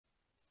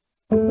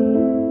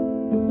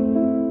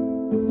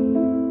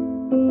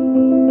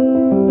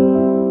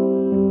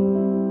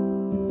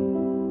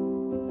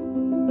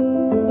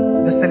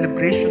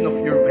celebration of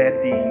your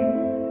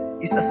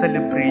wedding is a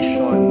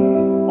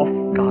celebration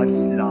of God's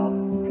love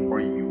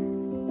for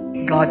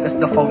you. God as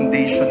the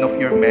foundation of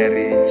your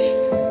marriage,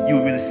 you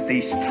will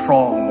stay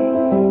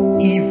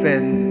strong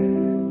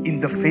even in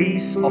the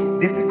face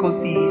of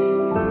difficulties,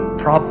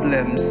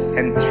 problems,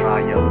 and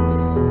trials.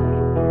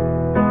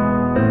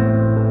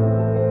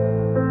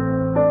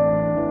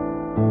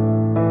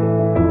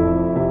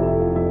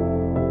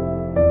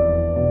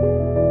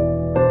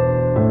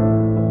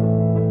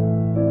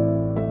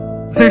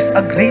 There's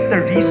a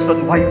greater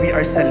reason why we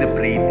are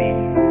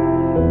celebrating.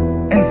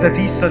 And the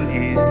reason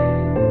is,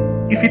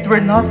 if it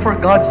were not for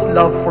God's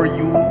love for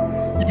you,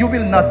 you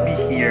will not be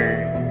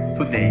here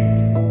today.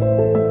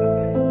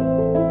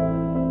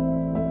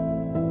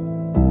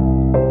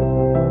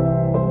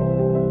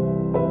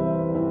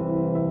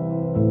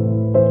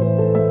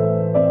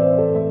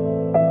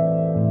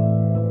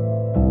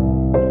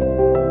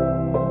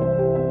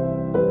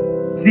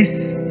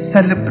 This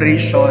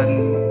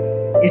celebration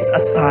is a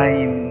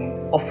sign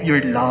of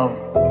your love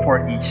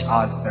for each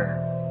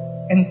other.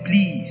 And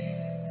please,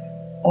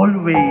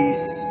 always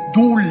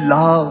do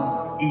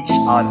love each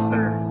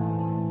other.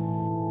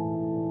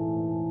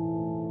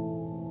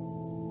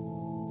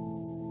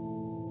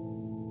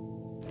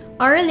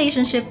 Our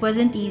relationship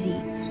wasn't easy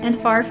and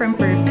far from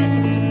perfect.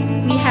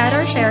 We had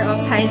our share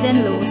of highs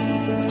and lows,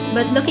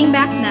 but looking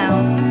back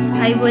now,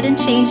 I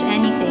wouldn't change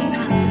anything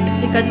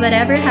because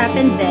whatever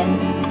happened then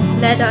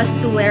led us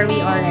to where we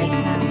are right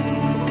now.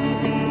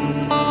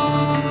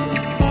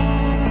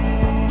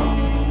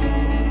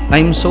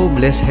 I'm so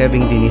blessed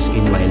having Denise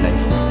in my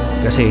life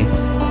kasi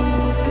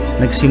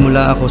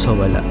nagsimula ako sa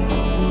wala,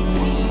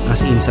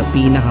 as in sa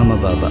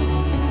pinakamababa.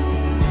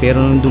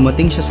 Pero nung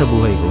dumating siya sa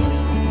buhay ko,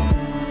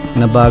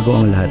 nabago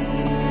ang lahat.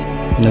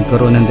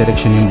 Nagkaroon ng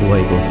direksyon yung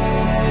buhay ko.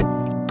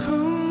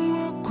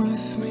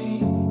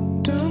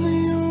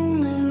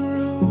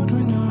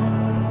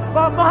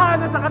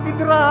 Babahan na sa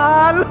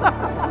Cathedral!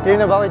 Yun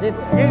na ba ako, Jits?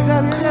 Yun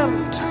na, yun na.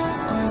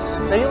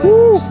 Tayo!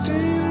 Woo!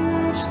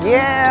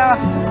 Yeah!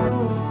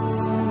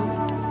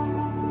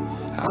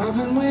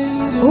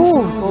 Oh,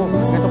 so,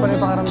 ito pala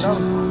yung pakaramdam.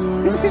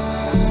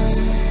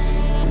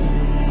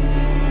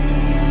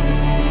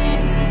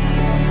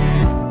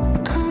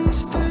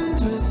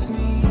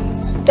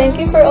 Thank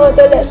you for all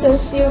the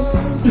lessons you've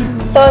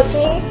taught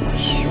me.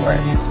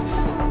 Sure.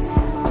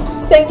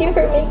 Thank you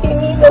for making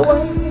me the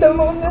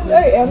woman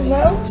I am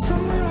now.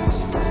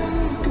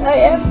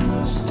 I am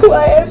who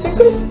I am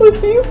because of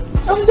you.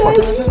 I'm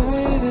Daddy.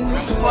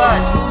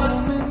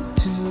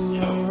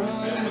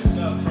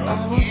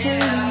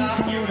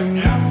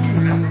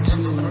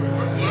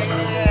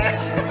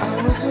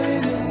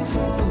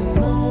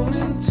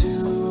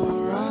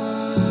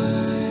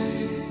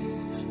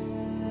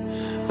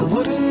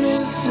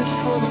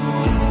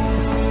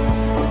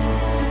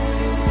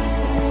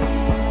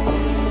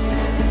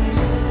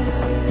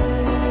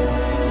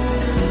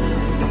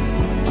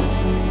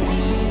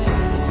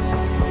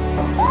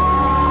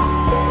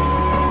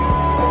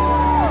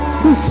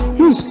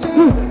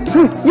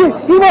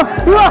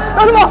 Iba!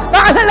 Ano mo?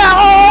 Nakasal na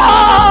ako!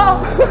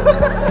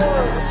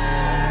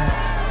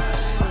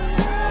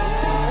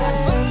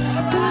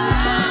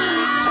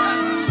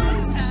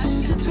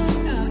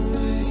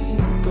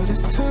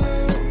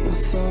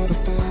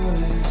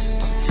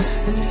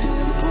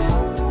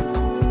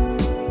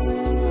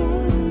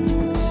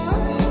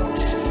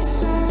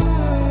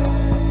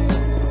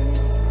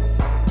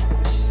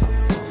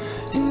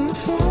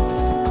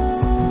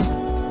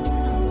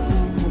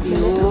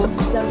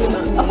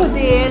 Ako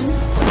din.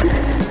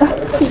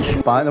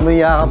 Paano mo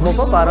iyakap mo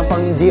pa? Parang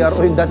pang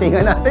GRO yung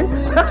datingan natin.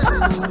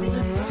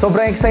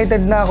 Sobrang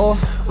excited na ako.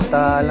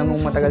 At alam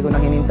mong matagal ko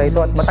nang hinintay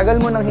ito. At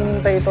matagal mo nang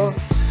hinintay ito.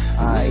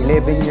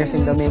 11 years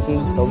in the making.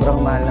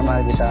 Sobrang mahal na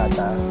mahal kita. At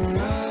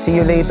see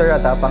you later.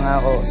 At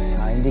pangako,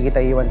 hindi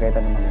kita iwan kahit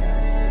anong mangyari.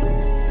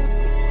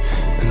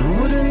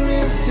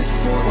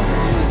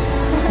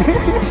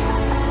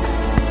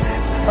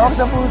 Tawag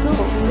sa puso.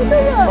 Ito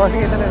yan. O,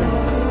 sige, ito na.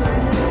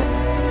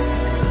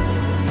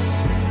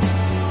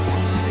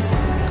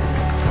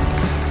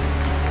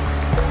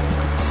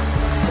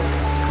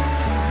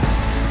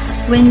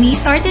 When we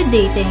started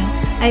dating,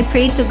 I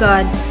prayed to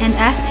God and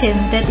asked Him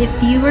that if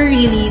you were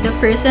really the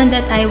person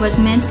that I was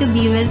meant to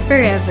be with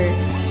forever,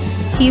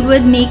 He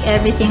would make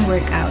everything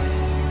work out.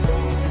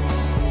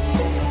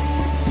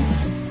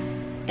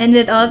 And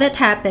with all that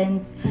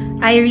happened,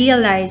 I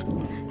realized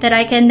that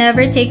I can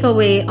never take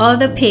away all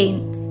the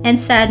pain and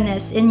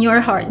sadness in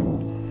your heart.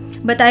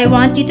 But I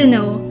want you to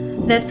know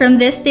that from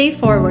this day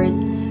forward,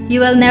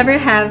 you will never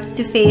have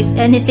to face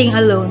anything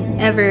alone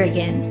ever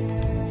again.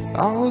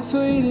 I was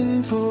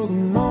waiting for the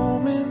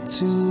moment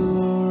to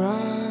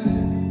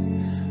arise,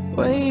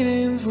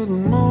 waiting for the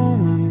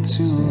moment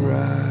to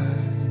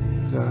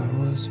arrive. I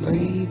was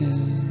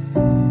waiting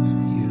for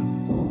you,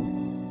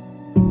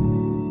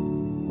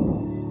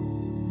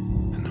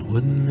 and I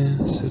wouldn't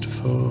miss it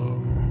for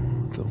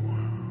the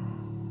world.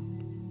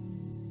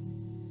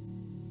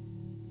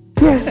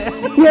 Yes!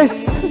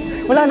 Yes!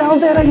 Wala na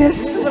akong pera,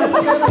 yes!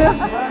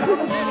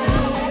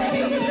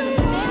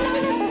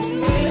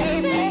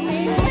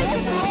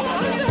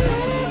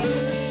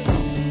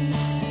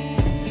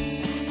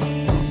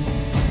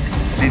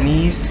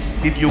 Denise,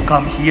 did you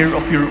come here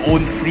of your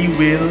own free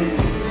will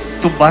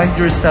to bind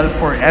yourself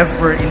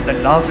forever in the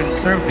love and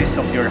service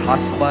of your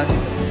husband?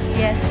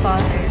 Yes,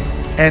 Father.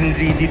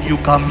 Henry, did you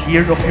come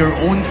here of your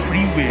own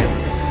free will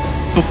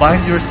to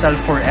bind yourself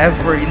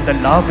forever in the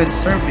love and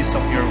service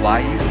of your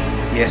wife?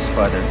 Yes,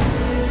 Father.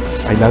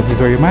 I love you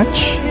very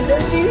much.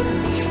 Daddy.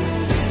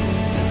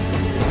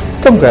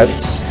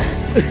 Congrats.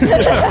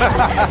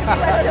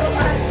 Para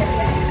naman.